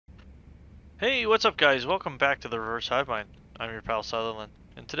Hey, what's up guys? Welcome back to the Reverse Hive. I'm your pal Sutherland,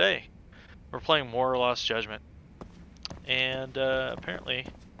 and today we're playing More or Lost Judgment. And apparently,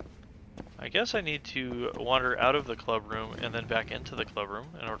 I guess I need to wander out of the club room and then back into the club room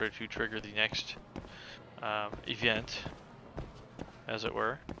in order to trigger the next event, as it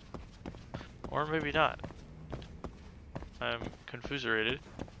were. Or maybe not. I'm confuserated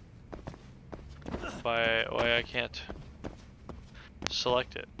by why I can't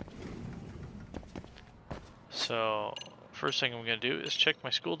select it. So, first thing I'm going to do is check my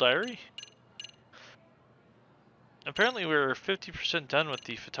school diary. Apparently we're 50% done with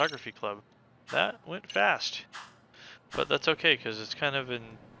the photography club. That went fast. But that's okay, because it's kind of an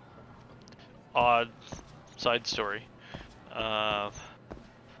odd side story.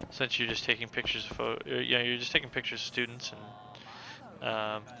 Since you're just taking pictures of you're just taking pictures of students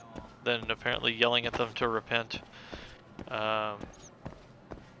and then apparently yelling at them to repent. Yeah,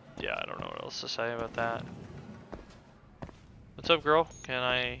 I don't know what else to say about that. What's up, girl? Can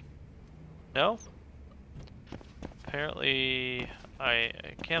I... No? Apparently, I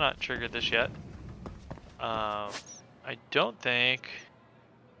cannot trigger this yet. I don't think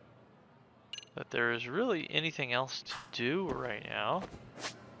that there is really anything else to do right now.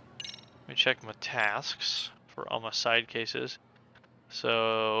 Let me check my tasks for all my side cases.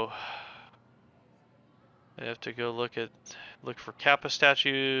 So I have to go look for Kappa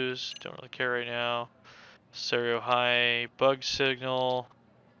statues. Don't really care right now. Stereo high bug signal.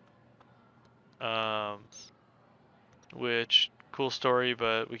 Which cool story,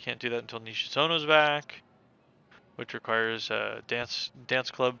 but we can't do that until Nishizono's back, which requires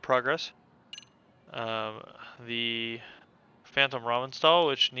dance club progress. The Phantom Ramen stall,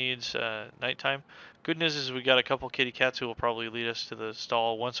 which needs nighttime. Good news is we got a couple kitty cats who will probably lead us to the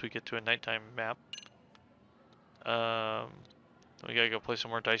stall once we get to a nighttime map. We gotta go play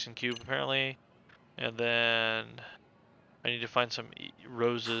some more Dyson Cube apparently, and then I need to find some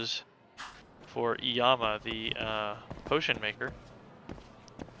roses for Iyama, the potion maker.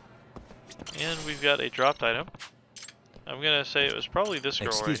 And we've got a dropped item. I'm gonna say it was probably this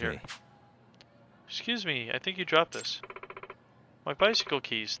girl right here. Excuse me, I think you dropped this. My bicycle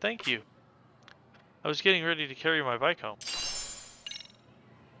keys, thank you. I was getting ready to carry my bike home.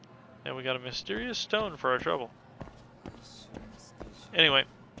 And we got a mysterious stone for our trouble. Anyway,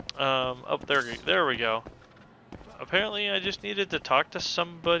 there we go. Apparently I just needed to talk to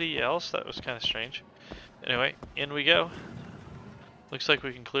somebody else. That was kind of strange. Anyway, in we go. Looks like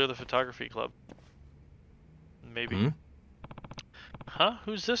we can clear the photography club. Maybe. Huh?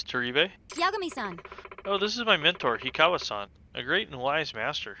 Who's this, Toribe? Yagami-san. Oh, this is my mentor, Hikawa-san. A great and wise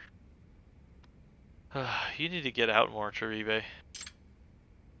master. You need to get out more, Toribe.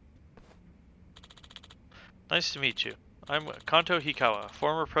 Nice to meet you. I'm Kanto Hikawa,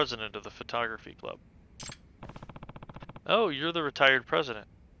 former president of the photography club. Oh, you're the retired president.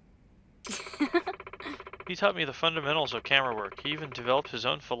 He taught me the fundamentals of camera work. He even developed his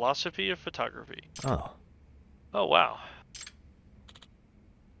own philosophy of photography. Oh. Oh, wow.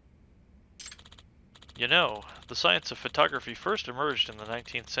 You know, the science of photography first emerged in the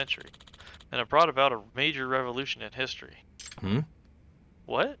 19th century, and it brought about a major revolution in history.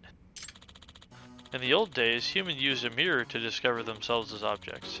 What? In the old days, humans used a mirror to discover themselves as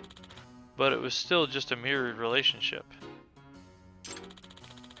objects, but it was still just a mirrored relationship.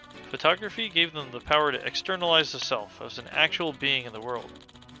 Photography gave them the power to externalize the self as an actual being in the world,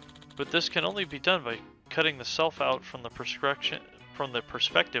 but this can only be done by cutting the self out from the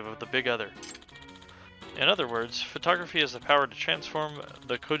perspective of the big other. In other words, photography has the power to transform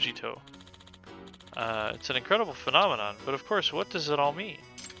the cogito. It's an incredible phenomenon, but of course, what does it all mean?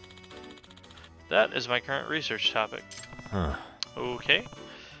 That is my current research topic. Huh. Okay.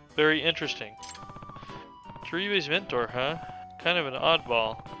 Very interesting. Toribe's mentor, huh? Kind of an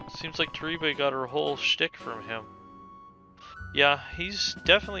oddball. Seems like Toribe got her whole shtick from him. Yeah, he's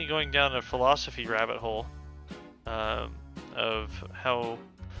definitely going down a philosophy rabbit hole of how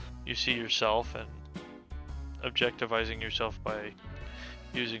you see yourself and objectivizing yourself by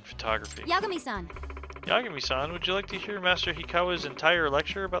using photography. Yagami-san. Yagami-san, would you like to hear Master Hikawa's entire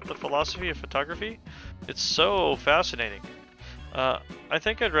lecture about the philosophy of photography? It's so fascinating. I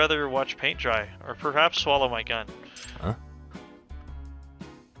think I'd rather watch paint dry, or perhaps swallow my gun. Huh?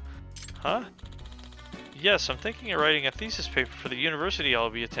 Huh? Yes, I'm thinking of writing a thesis paper for the university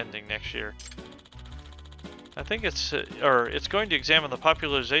I'll be attending next year. I think it's going to examine the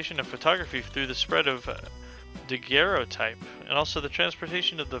popularization of photography through the spread of daguerreotype, and also the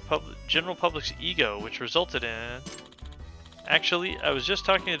transportation of the general public's ego, which resulted in... Actually, I was just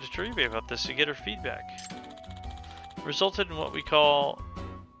talking to Toribe about this to get her feedback. Resulted in what we call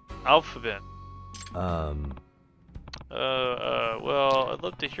alphabet, Well, I'd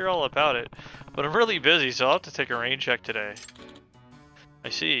love to hear all about it, but I'm really busy, so I'll have to take a rain check today. I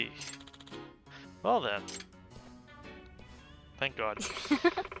see. Well then. Thank God.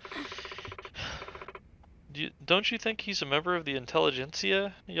 Don't you think he's a member of the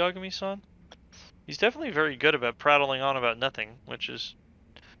intelligentsia, Yagami-san? He's definitely very good about prattling on about nothing, which is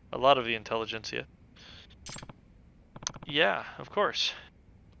a lot of the intelligentsia. Yeah, of course.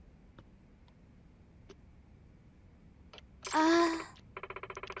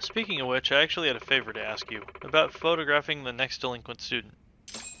 Speaking of which, I actually had a favor to ask you about photographing the next delinquent student.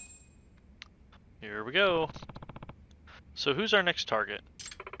 Here we go. So who's our next target?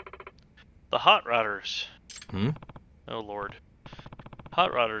 The Hot Rodders. Hmm? Oh lord.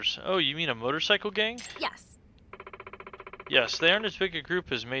 Hot Rodders. Oh, you mean a motorcycle gang? Yes. Yes, they aren't as big a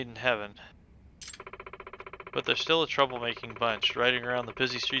group as Made in Heaven. But they're still a troublemaking bunch, riding around the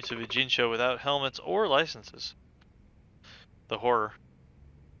busy streets of Ijincho without helmets or licenses. The horror.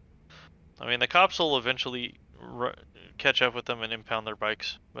 I mean, the cops will eventually catch up with them and impound their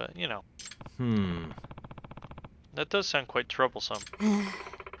bikes, but you know. That does sound quite troublesome.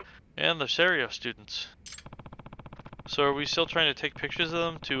 And the Serio students. So are we still trying to take pictures of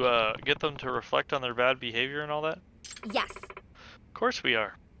them to get them to reflect on their bad behavior and all that? Yes. Of course we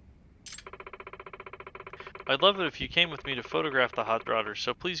are. I'd love it if you came with me to photograph the Hot Rodders,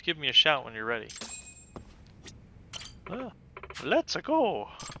 so please give me a shout when you're ready. Let's go!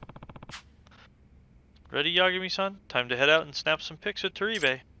 Ready, Yagami-san? Time to head out and snap some pics with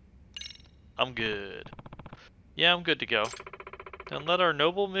Toribe. I'm good. Yeah, I'm good to go. Then let our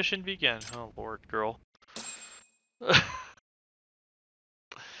noble mission begin. Oh lord, girl.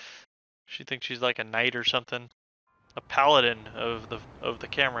 She thinks she's like a knight or something. A paladin of the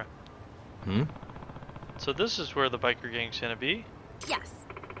camera. So this is where the biker gang's gonna be? Yes.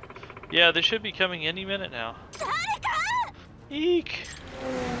 Yeah, they should be coming any minute now. Eek!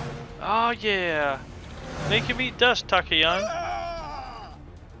 Oh yeah! Make him eat dust, Takayan!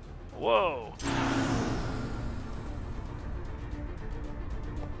 Whoa!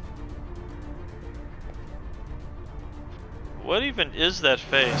 What even is that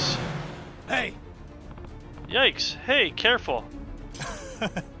face? Hey! Yikes! Hey, careful!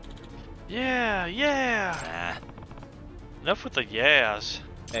 Yeah! Enough with the yeahs.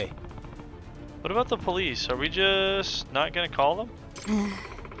 Hey. What about the police? Are we just not gonna call them?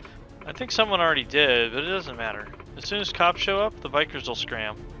 I think someone already did, but it doesn't matter. As soon as cops show up, the bikers will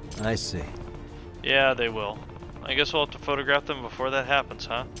scram. I see. Yeah, they will. I guess we'll have to photograph them before that happens,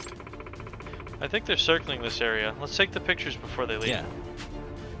 huh? I think they're circling this area. Let's take the pictures before they leave. Yeah.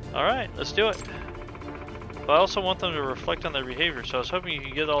 Alright, let's do it. But I also want them to reflect on their behavior, so I was hoping you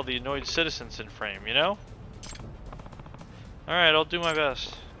could get all the annoyed citizens in frame, you know? Alright, I'll do my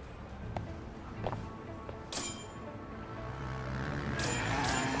best.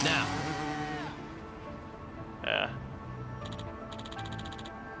 Now. Yeah.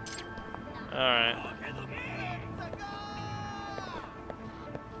 Alright.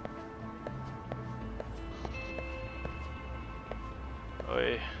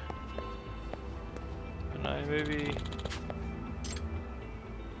 Oi. Can I maybe...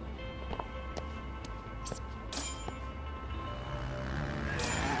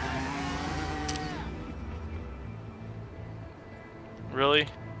 Really?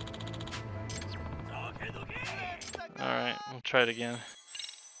 Alright, we'll try it again.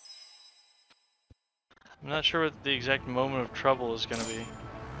 I'm not sure what the exact moment of trouble is gonna be.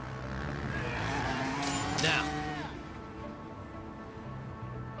 Now.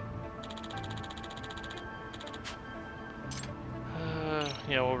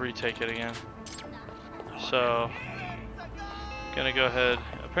 Yeah, we'll retake it again. So, gonna go ahead.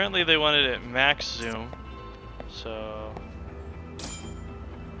 Apparently they wanted it max zoom, so...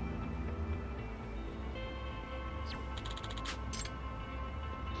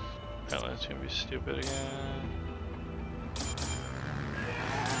 Apparently it's gonna be stupid again.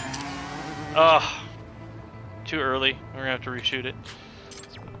 Ah, too early. We're gonna have to reshoot it.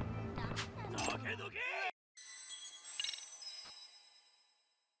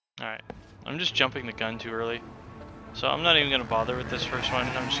 Alright, I'm just jumping the gun too early. So I'm not even gonna bother with this first one.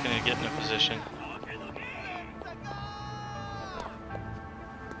 I'm just gonna get in a position.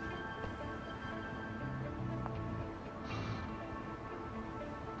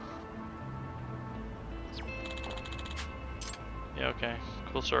 Yeah, okay.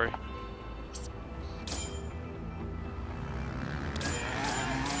 Cool story.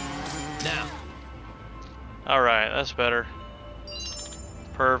 Now. Alright, that's better.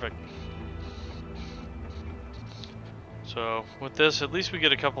 Perfect. So with this, at least we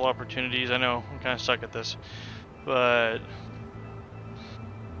get a couple opportunities. I know I'm kind of stuck at this, but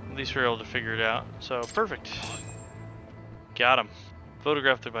at least we're able to figure it out. So perfect. Got him.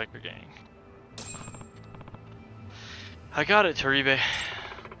 Photograph the biker gang. I got it, Toribe.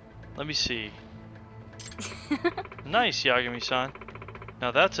 Let me see. Nice, Yagami-san.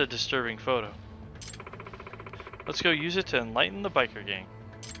 Now that's a disturbing photo. Let's go use it to enlighten the biker gang.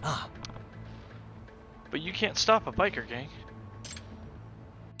 Ah. But you can't stop a biker gang.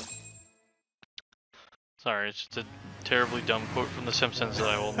 Sorry, it's just a terribly dumb quote from The Simpsons that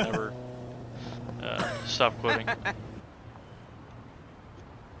I will never stop quoting.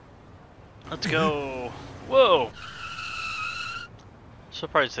 Let's go. Whoa!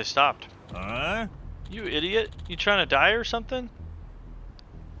 Surprised they stopped. You idiot! You trying to die or something?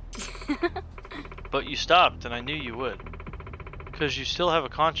 But you stopped, and I knew you would. Because you still have a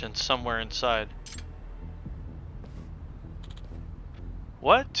conscience somewhere inside.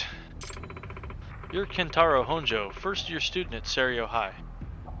 What? You're Kentaro Honjo, first year student at Serio High.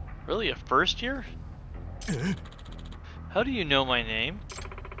 Really, a first year? How do you know my name?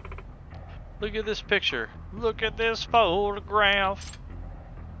 Look at this picture. Look at this photograph.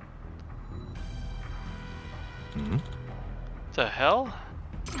 The hell?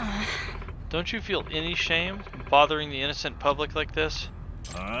 Don't you feel any shame bothering the innocent public like this?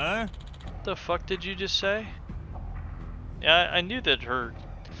 The fuck did you just say? Yeah, I knew that her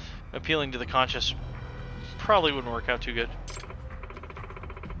appealing to the conscious probably wouldn't work out too good.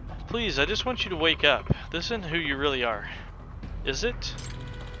 Please, I just want you to wake up. This isn't who you really are. Is it?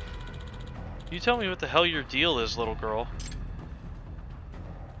 You tell me what the hell your deal is, little girl.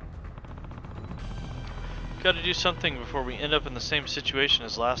 Gotta do something before we end up in the same situation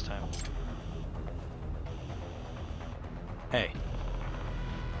as last time. Hey.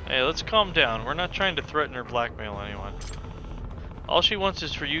 Hey, let's calm down. We're not trying to threaten or blackmail anyone. All she wants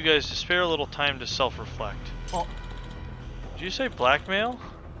is for you guys to spare a little time to self-reflect. Oh. Did you say blackmail?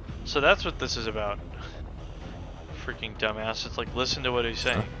 So that's what this is about. Freaking dumbass. It's like, listen to what he's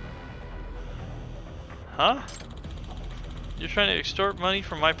saying. Huh? You're trying to extort money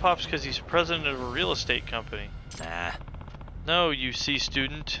from my pops because he's president of a real estate company. Nah. No, you C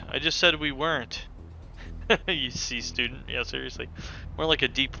student. I just said we weren't. You C student. Yeah, seriously. More like a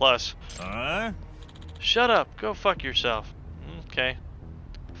D+. Shut up. Go fuck yourself. Okay.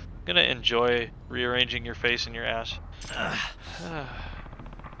 I'm gonna enjoy rearranging your face and your ass.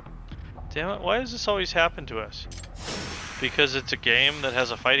 Damn it, why does this always happen to us? Because it's a game that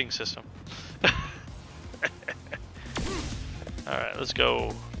has a fighting system. Alright, let's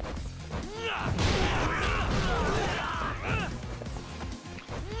go.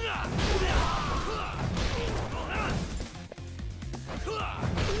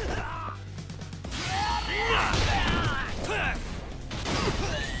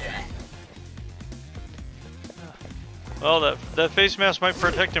 Well, that face mask might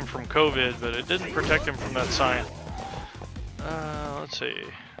protect him from COVID, but it didn't protect him from that sign. Let's see.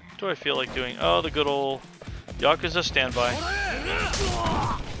 What do I feel like doing? Oh, the good old Yakuza standby.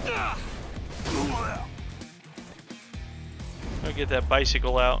 I'll get that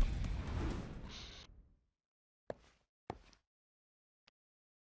bicycle out.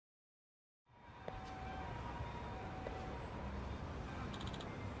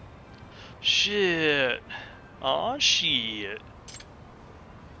 Shit. Aw, shit.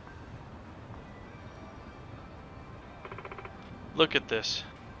 Look at this.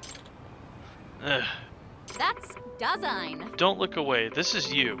 Ugh. That's design. Don't look away. This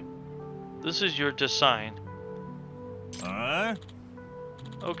is you. This is your design.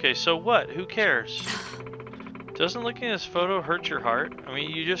 Okay, so what? Who cares? Doesn't looking at this photo hurt your heart? I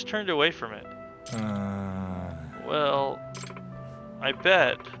mean, you just turned away from it. Well, I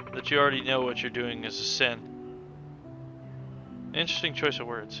bet that you already know what you're doing is a sin. Interesting choice of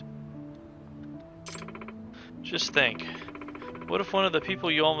words. Just think. What if one of the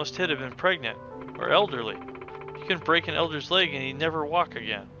people you almost hit had been pregnant? Or elderly? You can break an elder's leg and he'd never walk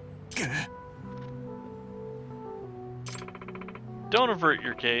again. Don't avert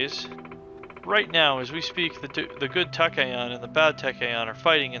your gaze. Right now, as we speak, the good Takayan and the bad Takayan are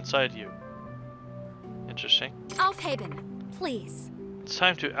fighting inside you. Interesting. Aufheben, please. It's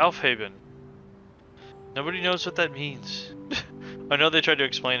time to Aufheben. Nobody knows what that means. I know they tried to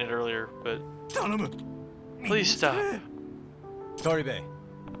explain it earlier, but... Please stop. Toribe.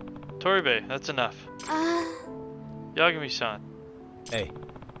 Toribe, that's enough. Yagami-san. Hey.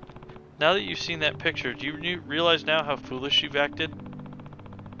 Now that you've seen that picture, do you realize now how foolish you've acted?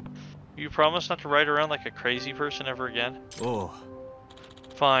 You promise not to ride around like a crazy person ever again? Oh.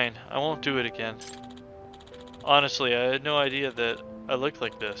 Fine, I won't do it again. Honestly, I had no idea that I looked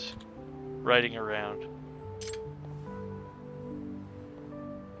like this, riding around.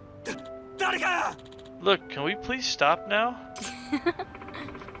 Look, can we please stop now?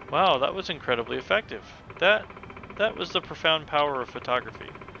 Wow, that was incredibly effective. That was the profound power of photography.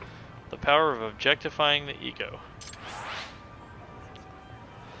 The power of objectifying the ego.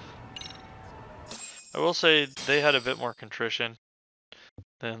 I will say they had a bit more contrition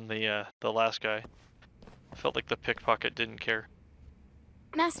than the last guy. I felt like the pickpocket didn't care.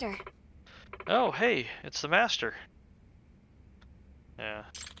 Master. Oh, hey, it's the master. Yeah.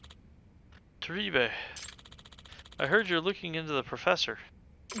 Toribe, I heard you're looking into the professor.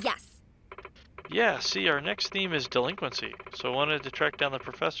 Yes. Yeah, see, our next theme is delinquency, so I wanted to track down the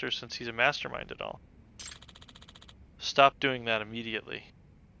professor since he's a mastermind and all. Stop doing that immediately.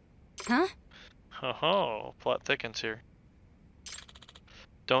 Huh? Oh, plot thickens here.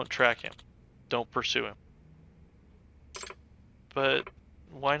 Don't track him. Don't pursue him. But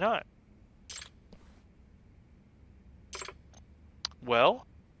why not? Well,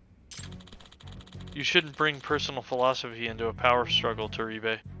 you shouldn't bring personal philosophy into a power struggle,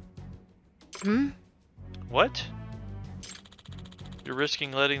 Toribe. Hmm? What? You're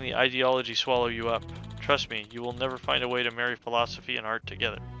risking letting the ideology swallow you up. Trust me, you will never find a way to marry philosophy and art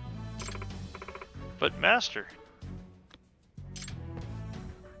together. But Master...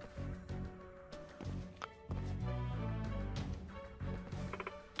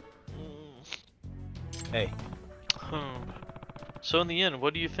 Hey. So in the end,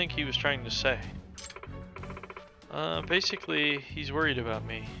 what do you think he was trying to say? Basically, he's worried about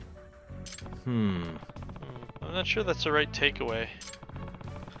me. I'm not sure that's the right takeaway.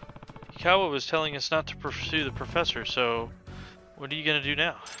 Hikawa was telling us not to pursue the professor, so what are you gonna do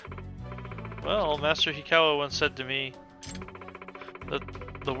now? Well, Master Hikawa once said to me that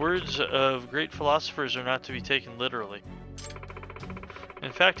the words of great philosophers are not to be taken literally.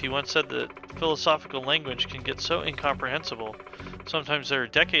 In fact, he once said that philosophical language can get so incomprehensible, sometimes there are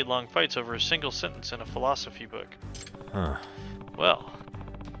decade-long fights over a single sentence in a philosophy book. Huh. Well,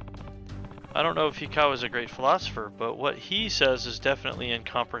 I don't know if Hikawa is a great philosopher, but what he says is definitely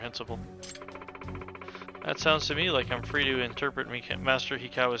incomprehensible. That sounds to me like I'm free to interpret Master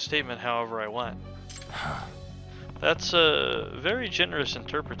Hikawa's statement however I want. That's a very generous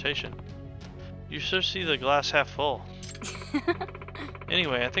interpretation. You should see the glass half full.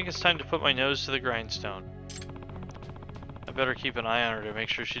 Anyway, I think it's time to put my nose to the grindstone. I better keep an eye on her to make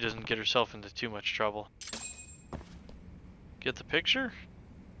sure she doesn't get herself into too much trouble. Get the picture?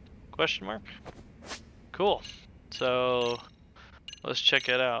 Question mark? Cool. So, let's check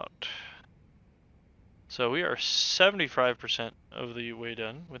it out. So we are 75% of the way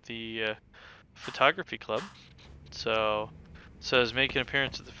done with the photography club. So, it says make an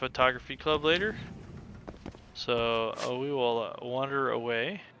appearance at the photography club later. So we will wander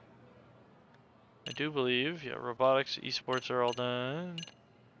away. I do believe, yeah, robotics, esports are all done.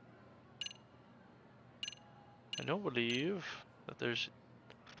 I don't believe that there's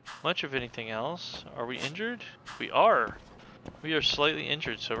much of anything else. Are we injured? We are. We are slightly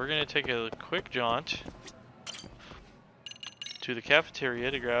injured, so we're going to take a quick jaunt to the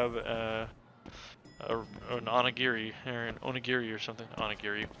cafeteria to grab an onigiri, or an onigiri or something.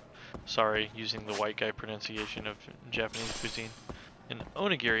 Onigiri. Sorry, using the white guy pronunciation of Japanese cuisine. An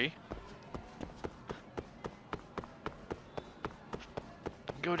onigiri.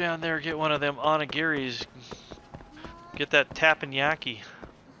 Go down there, get one of them onigiris. Get that teppanyaki.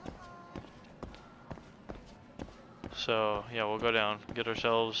 So, yeah, we'll go down, get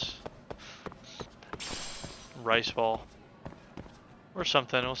ourselves rice ball. Or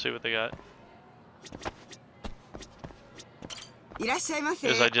something, we'll see what they got. As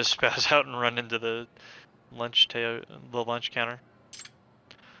I just spaz out and run into the lunch counter.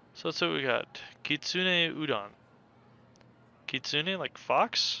 So let's see what we got. Kitsune udon. Kitsune, like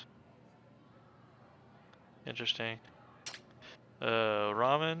fox? Interesting.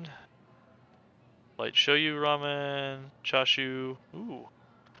 Ramen. Light shoyu ramen. Chashu. Ooh.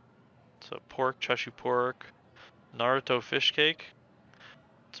 It's a pork, chashu pork. Naruto fish cake.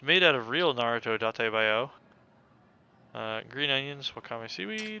 It's made out of real Naruto datebayo. Green onions, wakame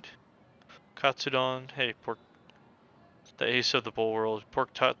seaweed. Katsudon. Hey, pork. The ace of the bowl world.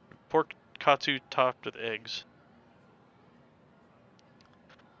 Pork katsu topped with eggs.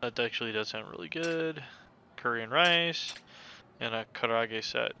 That actually does sound really good. Curry and rice. And a karage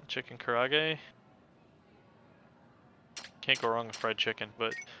set. Chicken karage. Can't go wrong with fried chicken,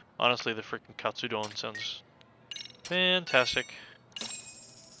 but honestly the freaking katsudon sounds fantastic.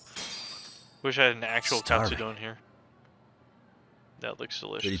 Wish I had an actual katsudon here. That looks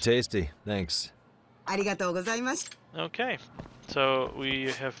delicious. Pretty tasty, thanks. ありがとうございました。 Okay, so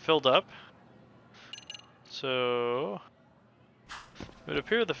we have filled up. So it would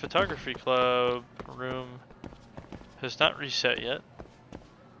appear the photography club room has not reset yet.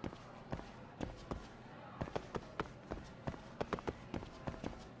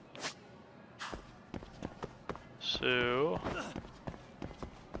 So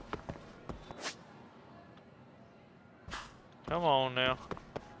come on now.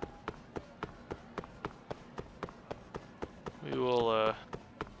 We will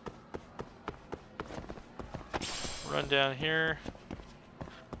run down here.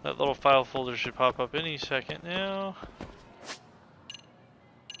 That little file folder should pop up any second now.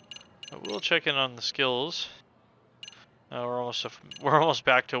 I will check in on the skills. We're almost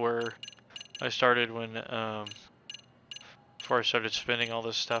back to where I started when before I started spinning all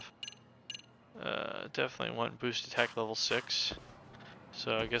this stuff. Definitely want boost attack level 6.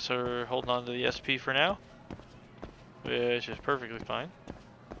 So I guess we're holding on to the SP for now, which is perfectly fine.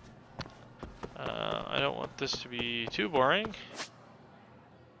 I don't want this to be too boring.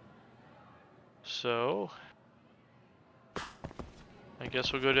 So I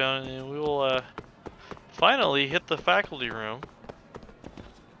guess we'll go down and we will finally hit the faculty room.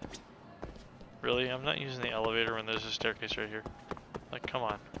 Really? I'm not using the elevator when there's a staircase right here. Like, come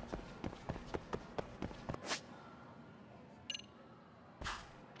on.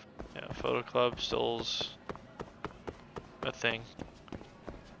 Yeah, photo club still's a thing.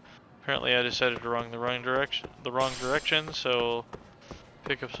 Apparently I decided to run the wrong direction, so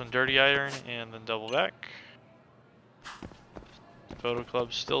pick up some dirty iron and then double back. Photo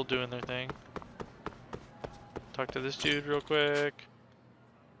club's still doing their thing. Talk to this dude real quick.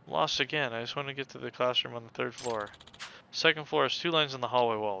 Lost again. I just want to get to the classroom on the 3rd floor. Second floor has 2 lines on the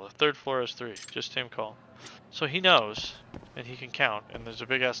hallway wall. The 3rd floor has 3. Just same call. So he knows, and he can count, and there's a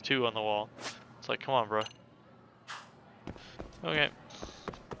big ass 2 on the wall. It's like, come on, bro. Okay.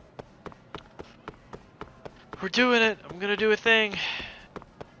 We're doing it! I'm gonna do a thing!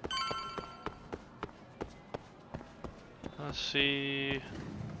 Let's see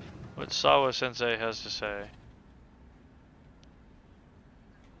what Sawa sensei has to say.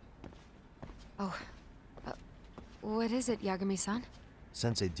 Oh. What is it, Yagami-san?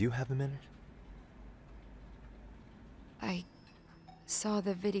 Sensei, do you have a minute? I saw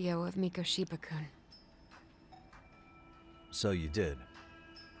the video of Mikoshiba-kun. So you did.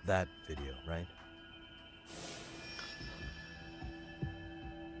 That video, right?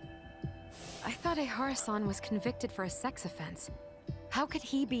 I thought Ehara-san was convicted for a sex offense. How could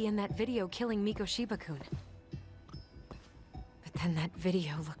he be in that video killing Mikoshiba-kun? But then that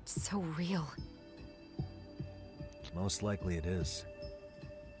video looked so real. Most likely it is.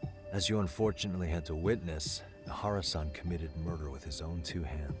 As you unfortunately had to witness, Ehara-san committed murder with his own 2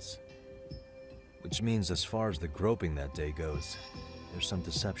 hands. Which means as far as the groping that day goes, there's some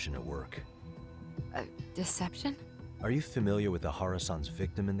deception at work. Deception? Are you familiar with Ehara-san's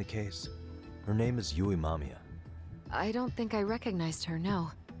victim in the case? Her name is Yui Mamiya. I don't think I recognized her, no.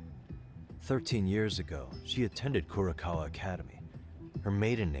 13 years ago, she attended Kurakawa Academy. Her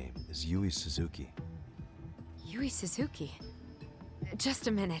maiden name is Yui Suzuki. Yui Suzuki? Just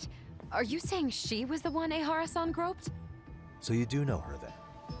a minute. Are you saying she was the one Ehara-san groped? So you do know her then?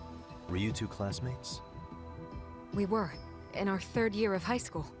 Were you 2 classmates? We were, in our 3rd year of high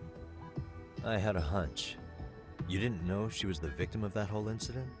school. I had a hunch. You didn't know she was the victim of that whole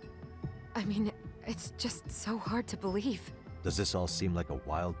incident? I mean, it's just so hard to believe. Does this all seem like a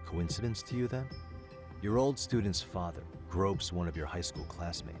wild coincidence to you then? Your old student's father gropes one of your high school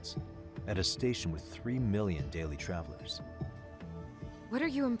classmates at a station with 3 million daily travelers. What are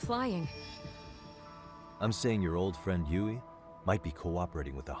you implying? I'm saying your old friend Yui might be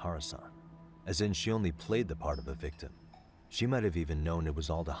cooperating with Ehara-san, as in she only played the part of a victim. She might have even known it was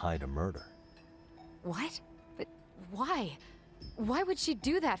all to hide a murder. What? But why? Why would she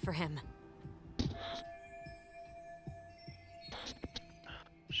do that for him?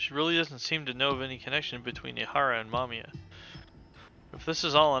 She really doesn't seem to know of any connection between Ehara and Mamiya. If this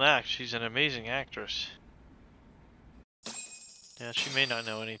is all an act, she's an amazing actress. Yeah, she may not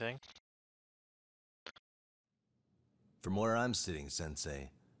know anything. From where I'm sitting,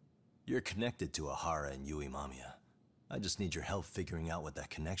 Sensei, you're connected to Ehara and Yui Mamiya. I just need your help figuring out what that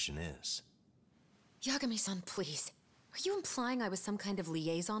connection is. Yagami-san, please. Are you implying I was some kind of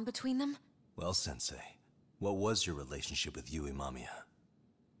liaison between them? Well, Sensei, what was your relationship with Yui Mamiya?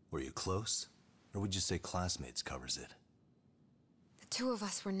 Were you close? Or would you say classmates covers it? The 2 of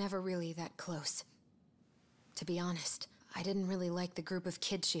us were never really that close. To be honest, I didn't really like the group of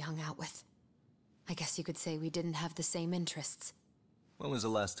kids she hung out with. I guess you could say we didn't have the same interests. When was the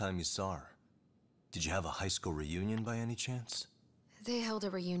last time you saw her? Did you have a high school reunion by any chance? They held a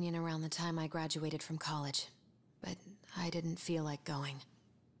reunion around the time I graduated from college, but I didn't feel like going.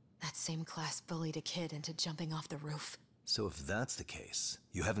 That same class bullied a kid into jumping off the roof. So if that's the case,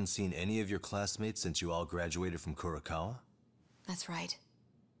 you haven't seen any of your classmates since you all graduated from Kurokawa? That's right.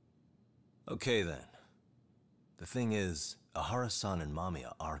 Okay then. The thing is, Ahara-san and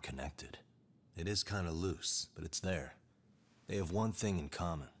Mamiya are connected. It is kinda loose, but it's there. They have one thing in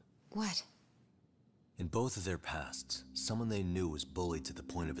common. What? In both of their pasts, someone they knew was bullied to the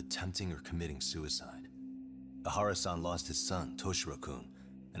point of attempting or committing suicide. Ahara-san lost his son, Toshiro-kun,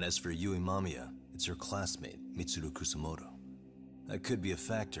 and as for Yui Mamiya, it's her classmate, Mitsuru Kusamoto. That could be a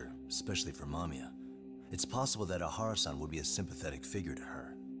factor, especially for Mamiya. It's possible that Ahara-san would be a sympathetic figure to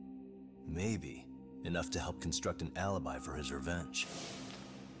her. Maybe enough to help construct an alibi for his revenge.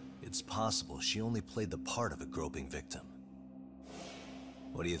 It's possible she only played the part of a groping victim.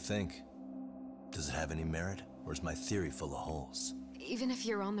 What do you think? Does it have any merit, or is my theory full of holes? Even if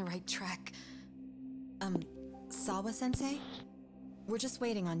you're on the right track... Sawa sensei? We're just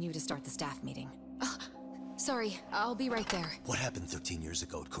waiting on you to start the staff meeting. Sorry, I'll be right there. What happened 13 years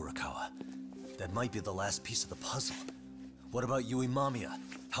ago at Kurokawa? That might be the last piece of the puzzle. What about Yui Mamiya?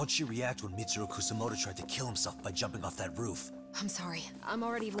 How'd she react when Mitsuru Kusamoto tried to kill himself by jumping off that roof? I'm sorry, I'm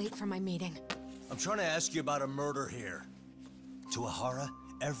already late for my meeting. I'm trying to ask you about a murder here. To Ahara,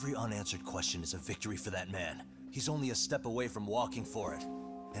 every unanswered question is a victory for that man. He's only a step away from walking for it.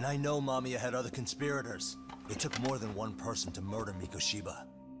 And I know Mamiya had other conspirators. It took more than one person to murder Mikoshiba.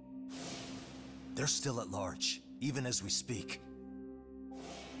 They're still at large, even as we speak.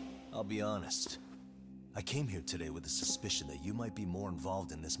 I'll be honest. I came here today with the suspicion that you might be more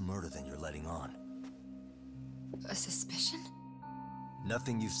involved in this murder than you're letting on. A suspicion?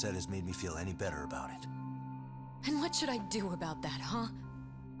 Nothing you've said has made me feel any better about it. And what should I do about that, huh?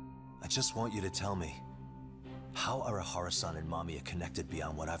 I just want you to tell me, how are Ahara-san and Mamiya connected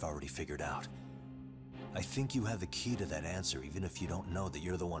beyond what I've already figured out? I think you have the key to that answer, even if you don't know that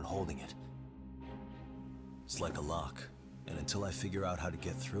you're the one holding it. It's like a lock, and until I figure out how to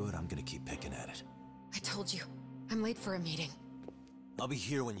get through it, I'm gonna keep picking at it. I told you, I'm late for a meeting. I'll be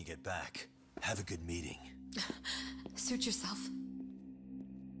here when you get back. Have a good meeting. Suit yourself.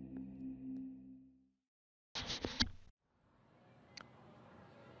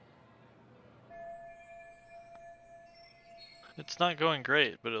 It's not going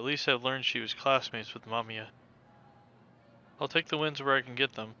great, but at least I've learned she was classmates with Mamiya. I'll take the wins where I can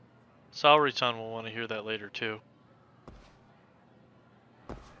get them. Saori-san will want to hear that later too.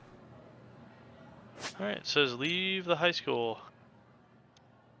 Alright, it says leave the high school.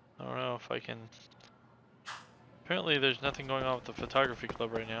 I don't know if I can... Apparently there's nothing going on with the photography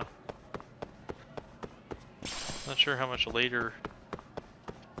club right now. Not sure how much later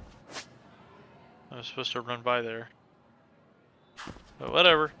I was supposed to run by there. But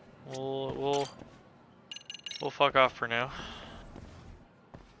whatever. We'll fuck off for now.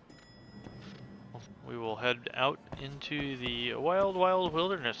 We will head out into the wild, wild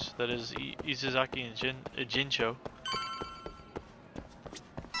wilderness that is Izuzaki and Jinsho.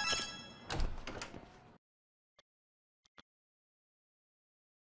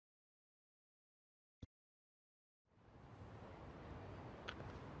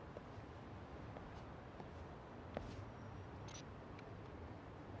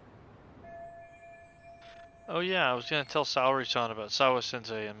 Oh yeah, I was gonna tell Saori-san about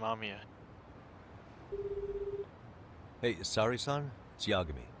Sawa-sensei and Mamiya. Hey, Saori-san? It's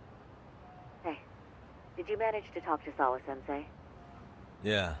Yagami. Hey, did you manage to talk to Sawa-sensei?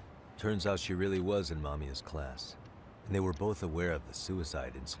 Yeah, turns out she really was in Mamiya's class. And they were both aware of the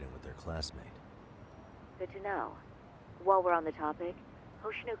suicide incident with their classmate. Good to know. While we're on the topic,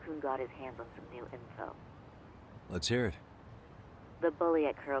 Hoshino-kun got his hands on some new info. Let's hear it. The bully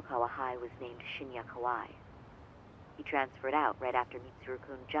at Kurokawa High was named Shinya Kawai. He transferred out right after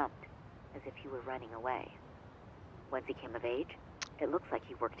Mitsuru-kun jumped, as if he were running away. Once he came of age, it looks like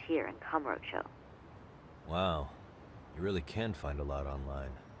he worked here in Kamurocho. Wow. You really can find a lot online.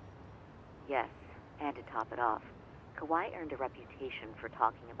 Yes, and to top it off, Kawai earned a reputation for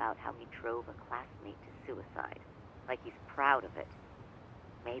talking about how he drove a classmate to suicide, like he's proud of it.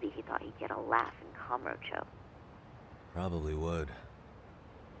 Maybe he thought he'd get a laugh in Kamurocho. Probably would.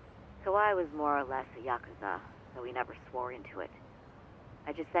 Kawai was more or less a Yakuza, though he never swore into it.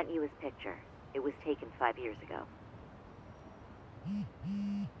 I just sent you his picture. It was taken 5 years ago.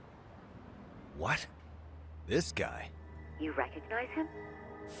 What? This guy? You recognize him?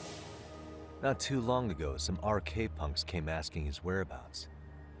 Not too long ago, some RK punks came asking his whereabouts.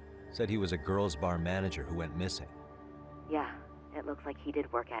 Said he was a girls' bar manager who went missing. Yeah, it looks like he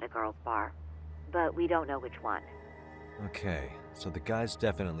did work at a girl's bar. but we don't know which one. Okay, so the guy's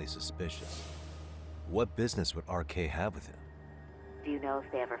definitely suspicious. What business would RK have with him? Do you know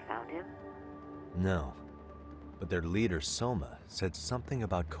if they ever found him? No. But their leader, Soma, said something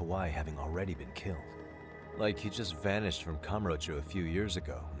about Kawai having already been killed. Like he just vanished from Kamurocho a few years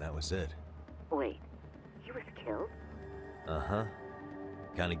ago, and that was it. Wait, he was killed? Uh-huh.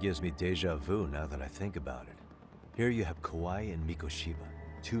 Kinda gives me deja vu now that I think about it. Here you have Kawai and Mikoshiba,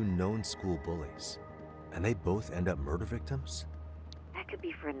 two known school bullies. And they both end up murder victims? That could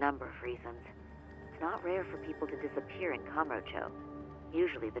be for a number of reasons. It's not rare for people to disappear in Kamurocho.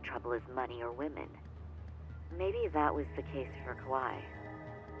 Usually the trouble is money or women. Maybe that was the case for Kawai.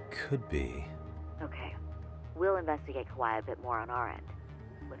 Could be. Okay. We'll investigate Kawai a bit more on our end.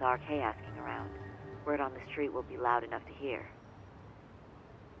 With RK asking around, word on the street will be loud enough to hear.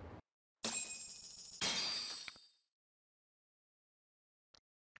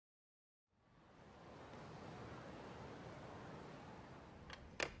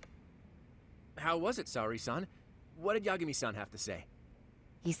 How was it, Saori-san? What did Yagami-san have to say?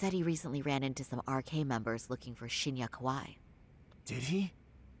 He said he recently ran into some RK members looking for Shinya Kawai. Did he?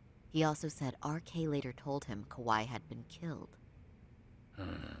 He also said RK later told him Kawai had been killed.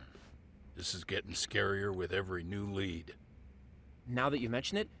 This is getting scarier with every new lead. Now that you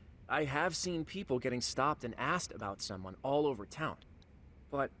mention it, I have seen people getting stopped and asked about someone all over town.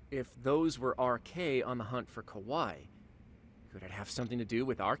 But if those were RK on the hunt for Kawai, could it have something to do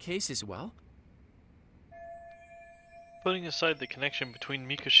with our case as well? Putting aside the connection between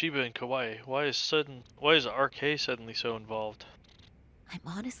Mikoshiba and Kawai, why is RK suddenly so involved? I'm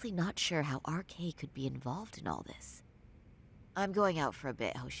honestly not sure how RK could be involved in all this. I'm going out for a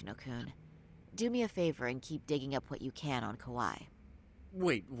bit, Hoshino-kun. Do me a favor and keep digging up what you can on Kawai.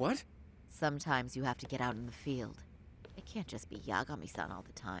 Wait, what? Sometimes you have to get out in the field. It can't just be Yagami-san all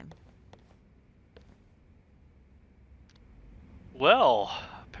the time. Well,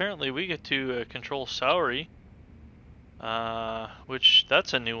 apparently we get to control Saori. Which,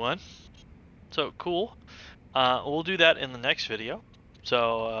 that's a new one. So, cool. We'll do that in the next video.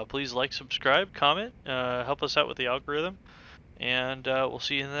 So, please like, subscribe, comment, help us out with the algorithm. And we'll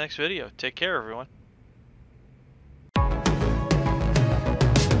see you in the next video. Take care, everyone.